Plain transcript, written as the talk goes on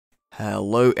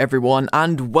Hello everyone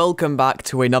and welcome back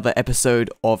to another episode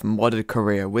of Modded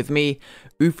Career with me,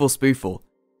 Oofle Spoofle.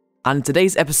 And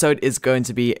today's episode is going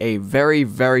to be a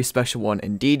very special one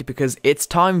indeed, because it's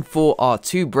time for our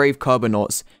two brave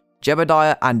Kerbonauts,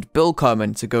 Jebediah and Bill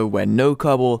Kerman, to go where no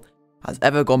Kerbal has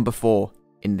ever gone before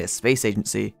in this space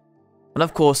agency. And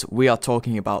of course, we are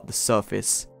talking about the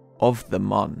surface of the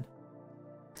Mun.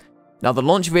 Now, the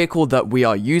launch vehicle that we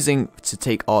are using to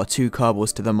take our two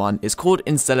Kerbals to the Mun is called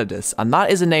Enceladus, and that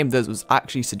is a name that was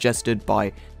actually suggested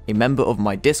by a member of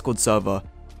my Discord server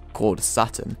called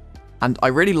Saturn. And I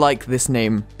really like this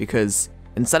name because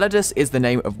Enceladus is the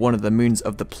name of one of the moons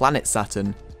of the planet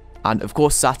Saturn, and of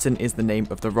course Saturn is the name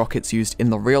of the rockets used in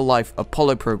the real-life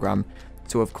Apollo program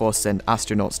to of course send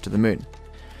astronauts to the moon.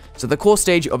 So the core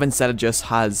stage of Enceladus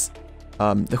has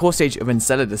 9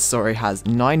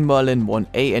 Merlin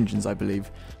 1A engines, I believe,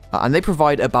 and they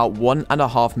provide about 1.5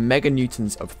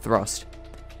 meganewtons of thrust.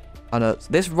 And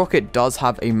this rocket does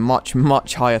have a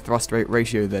much higher thrust rate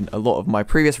ratio than a lot of my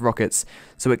previous rockets,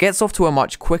 so it gets off to a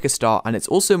much quicker start, and it's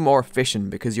also more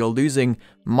efficient because you're losing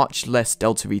much less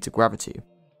delta V to gravity.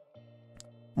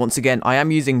 Once again, I am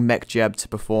using Mech Jeb to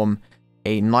perform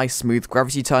a nice smooth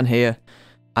gravity turn here.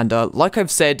 And like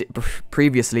I've said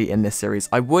previously in this series,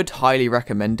 I would highly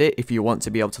recommend it if you want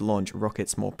to be able to launch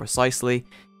rockets more precisely.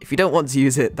 If you don't want to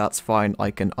use it, that's fine,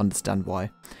 I can understand why.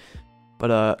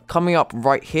 But coming up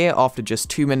right here after just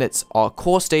 2 minutes, our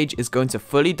core stage is going to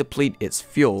fully deplete its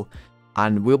fuel,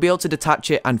 and we'll be able to detach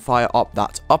it and fire up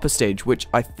that upper stage, which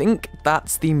I think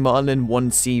that's the Merlin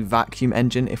 1C vacuum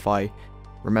engine if I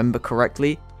remember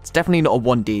correctly. It's definitely not a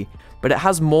 1D. But it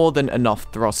has more than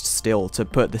enough thrust still to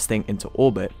put this thing into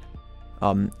orbit.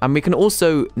 And we can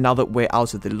also, now that we're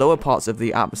out of the lower parts of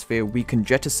the atmosphere, we can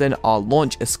jettison our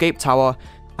launch escape tower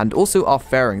and also our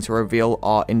fairing to reveal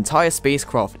our entire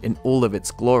spacecraft in all of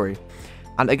its glory.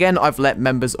 And again, I've let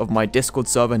members of my Discord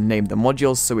server name the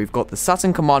modules, so we've got the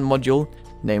Saturn Command module,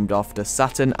 named after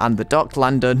Saturn, and the Duck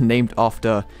Lander, named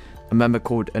after a member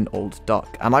called an old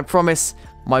duck. And I promise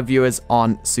my viewers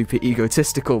aren't super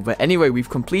egotistical, but anyway, we've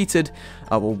completed,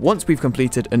 once we've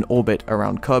completed an orbit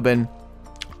around Kerbin,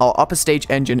 our upper stage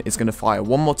engine is going to fire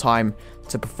one more time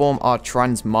to perform our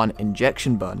Trans-Mun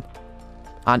injection burn.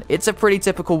 And it's a pretty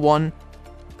typical one,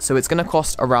 so it's going to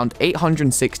cost around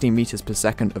 860 meters per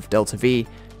second of delta V,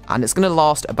 and it's going to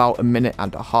last about 1.5 minutes.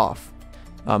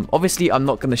 Obviously, I'm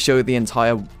not going to show the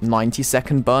entire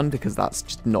 90-second burn because that's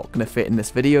just not going to fit in this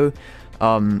video.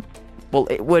 Well,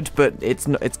 it would, but it's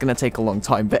going to take a long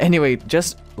time. But anyway,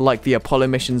 just like the Apollo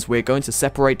missions, we're going to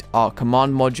separate our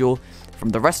command module from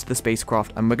the rest of the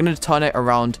spacecraft, and we're going to turn it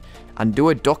around and do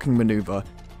a docking maneuver.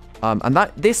 And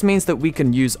this means that we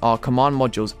can use our command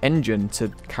module's engine to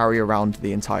carry around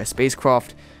the entire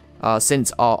spacecraft,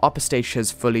 since our upper stage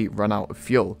has fully run out of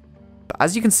fuel. But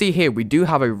as you can see here, we do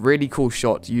have a really cool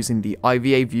shot using the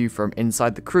IVA view from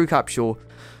inside the crew capsule,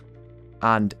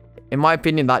 and in my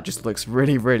opinion, that just looks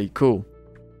really cool.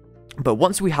 But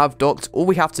once we have docked, all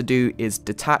we have to do is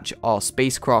detach our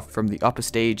spacecraft from the upper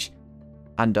stage.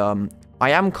 And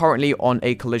I am currently on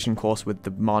a collision course with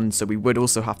the Mun, so we would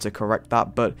also have to correct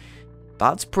that. But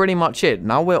that's pretty much it.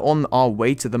 Now we're on our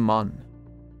way to the Mun.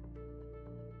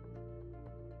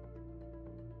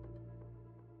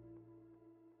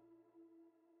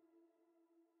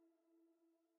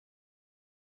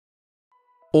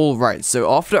 Alright,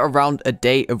 so after around a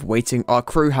day of waiting, our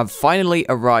crew have finally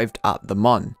arrived at the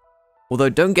Mun. Although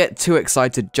don't get too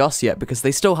excited just yet, because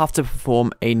they still have to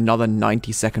perform another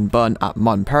 90-second burn at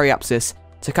Mun periapsis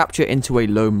to capture into a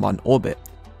low Mun orbit.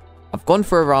 I've gone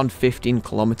for around 15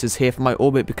 kilometers here for my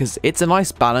orbit because it's a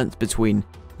nice balance between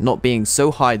not being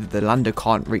so high that the lander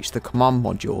can't reach the command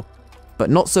module, but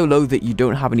not so low that you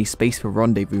don't have any space for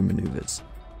rendezvous maneuvers.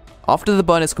 After the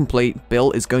burn is complete,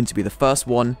 Bill is going to be the first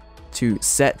one to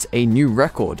set a new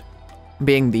record,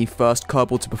 being the first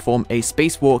Kerbal to perform a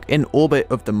spacewalk in orbit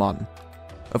of the Mun.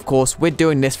 Of course, we're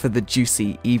doing this for the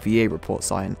juicy EVA report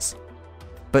science.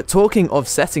 But talking of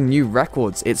setting new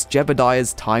records, it's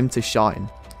Jebediah's time to shine.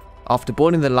 After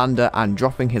boarding the lander and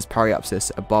dropping his periapsis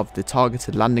above the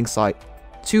targeted landing site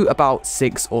to about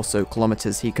 6 or so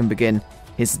kilometers, he can begin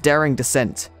his daring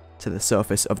descent to the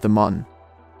surface of the Mun.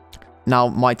 Now,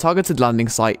 my targeted landing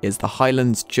site is the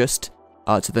highlands just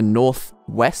to the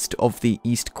northwest of the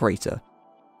east crater.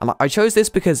 And I chose this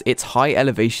because its high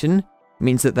elevation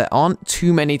means that there aren't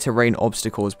too many terrain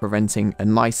obstacles preventing a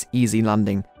nice easy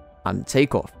landing and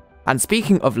takeoff. And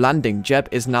speaking of landing, Jeb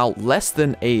is now less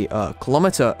than a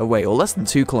kilometer away, or less than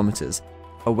 2 kilometers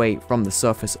away from the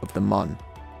surface of the Mun.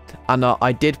 And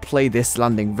I did play this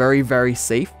landing very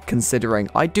safe, considering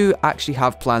I do actually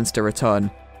have plans to return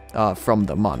from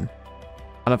the Mun.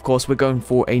 And of course, we're going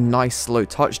for a nice slow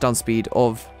touchdown speed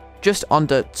of just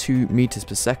under 2 meters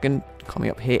per second, coming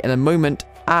up here in a moment.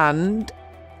 And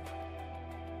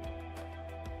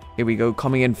here we go,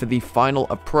 coming in for the final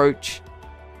approach.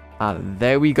 And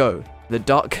there we go. The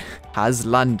duck has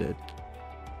landed.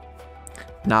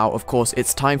 Now, of course,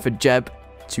 it's time for Jeb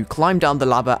to climb down the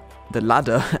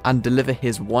ladder and deliver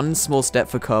his one small step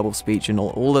for Kerbal speech and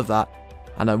all of that.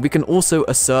 And we can also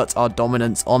assert our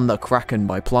dominance on the Kraken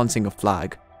by planting a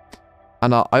flag.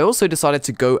 And I also decided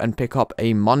to go and pick up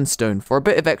a Munstone for a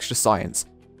bit of extra science.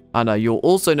 And you'll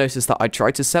also notice that I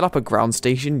tried to set up a ground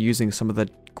station using some of the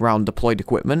ground deployed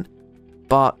equipment.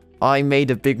 But I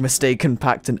made a big mistake and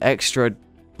packed an extra,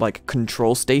 like,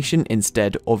 control station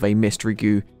instead of a mystery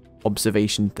goo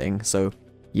observation thing. So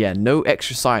yeah, no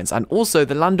extra science. And also,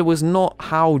 the lander was not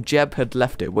how Jeb had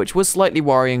left it, which was slightly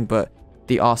worrying, but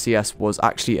the RCS was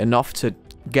actually enough to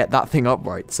get that thing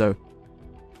upright. So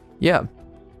yeah.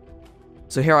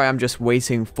 So here I am just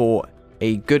waiting for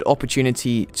a good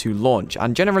opportunity to launch.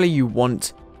 And generally you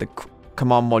want the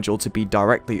command module to be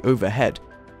directly overhead.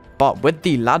 But with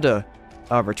the ladder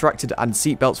retracted and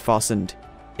seatbelts fastened,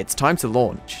 it's time to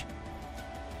launch.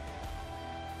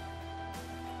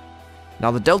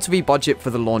 Now the Delta V budget for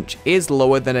the launch is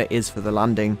lower than it is for the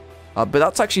landing. But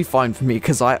that's actually fine for me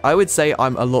because I would say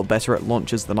I'm a lot better at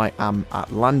launches than I am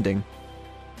at landing.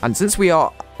 And since we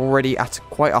are already at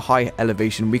quite a high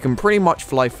elevation, we can pretty much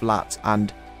fly flat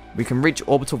and we can reach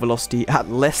orbital velocity at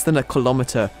less than 1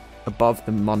 kilometer above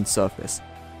the Mun surface.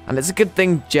 And it's a good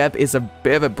thing Jeb is a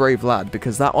bit of a brave lad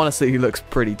because that honestly looks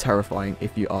pretty terrifying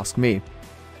if you ask me.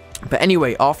 But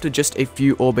anyway, after just a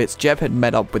few orbits, Jeb had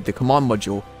met up with the command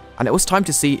module and it was time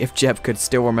to see if Jeb could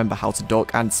still remember how to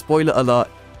dock, and spoiler alert,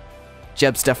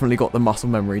 Jeb's definitely got the muscle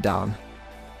memory down.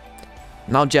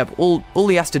 Now Jeb, all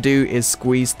he has to do is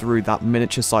squeeze through that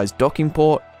miniature-sized docking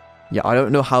port. Yeah, I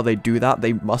don't know how they do that.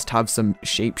 They must have some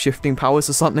shape-shifting powers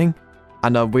or something.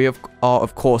 And we are,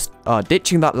 of course,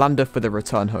 ditching that lander for the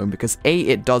return home because A,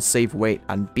 it does save weight,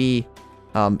 and B,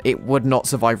 it would not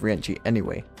survive re-entry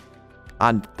anyway.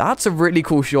 And that's a really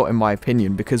cool shot in my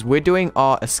opinion because we're doing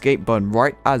our escape burn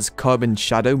right as Kerbin's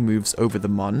shadow moves over the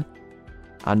Mun.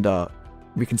 And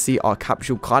we can see our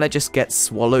capsule kind of just gets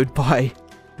swallowed by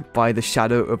the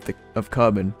shadow of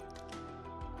Kerbin.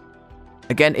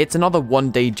 Again, it's another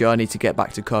one-day journey to get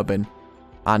back to Kerbin,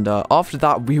 and after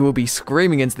that we will be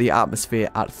screaming into the atmosphere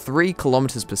at 3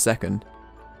 kilometers per second.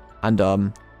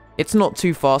 And it's not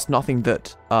too fast, nothing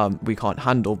that we can't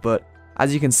handle, but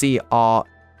as you can see, our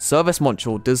service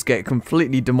module does get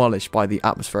completely demolished by the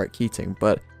atmospheric heating.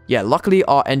 But yeah, luckily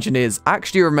our engineers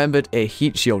actually remembered a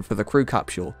heat shield for the crew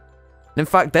capsule. In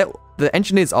fact, the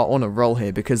engineers are on a roll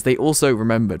here because they also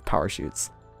remembered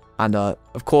parachutes. And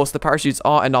of course, the parachutes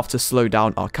are enough to slow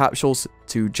down our capsules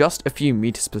to just a few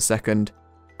meters per second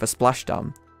for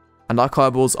splashdown. And our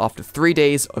Kerbals, after 3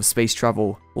 days of space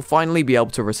travel, will finally be able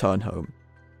to return home.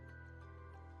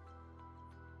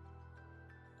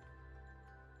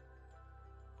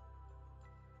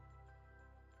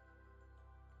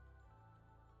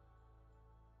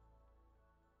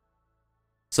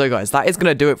 So guys, that is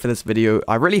going to do it for this video.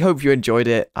 I really hope you enjoyed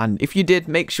it, and if you did,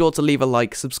 make sure to leave a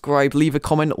like, subscribe, leave a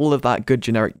comment, all of that good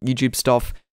generic YouTube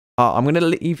stuff. I'm going to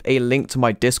leave a link to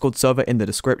my Discord server in the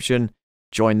description.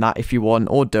 Join that if you want,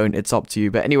 or don't, it's up to you.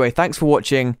 But anyway, thanks for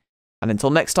watching, and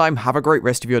until next time, have a great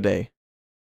rest of your day.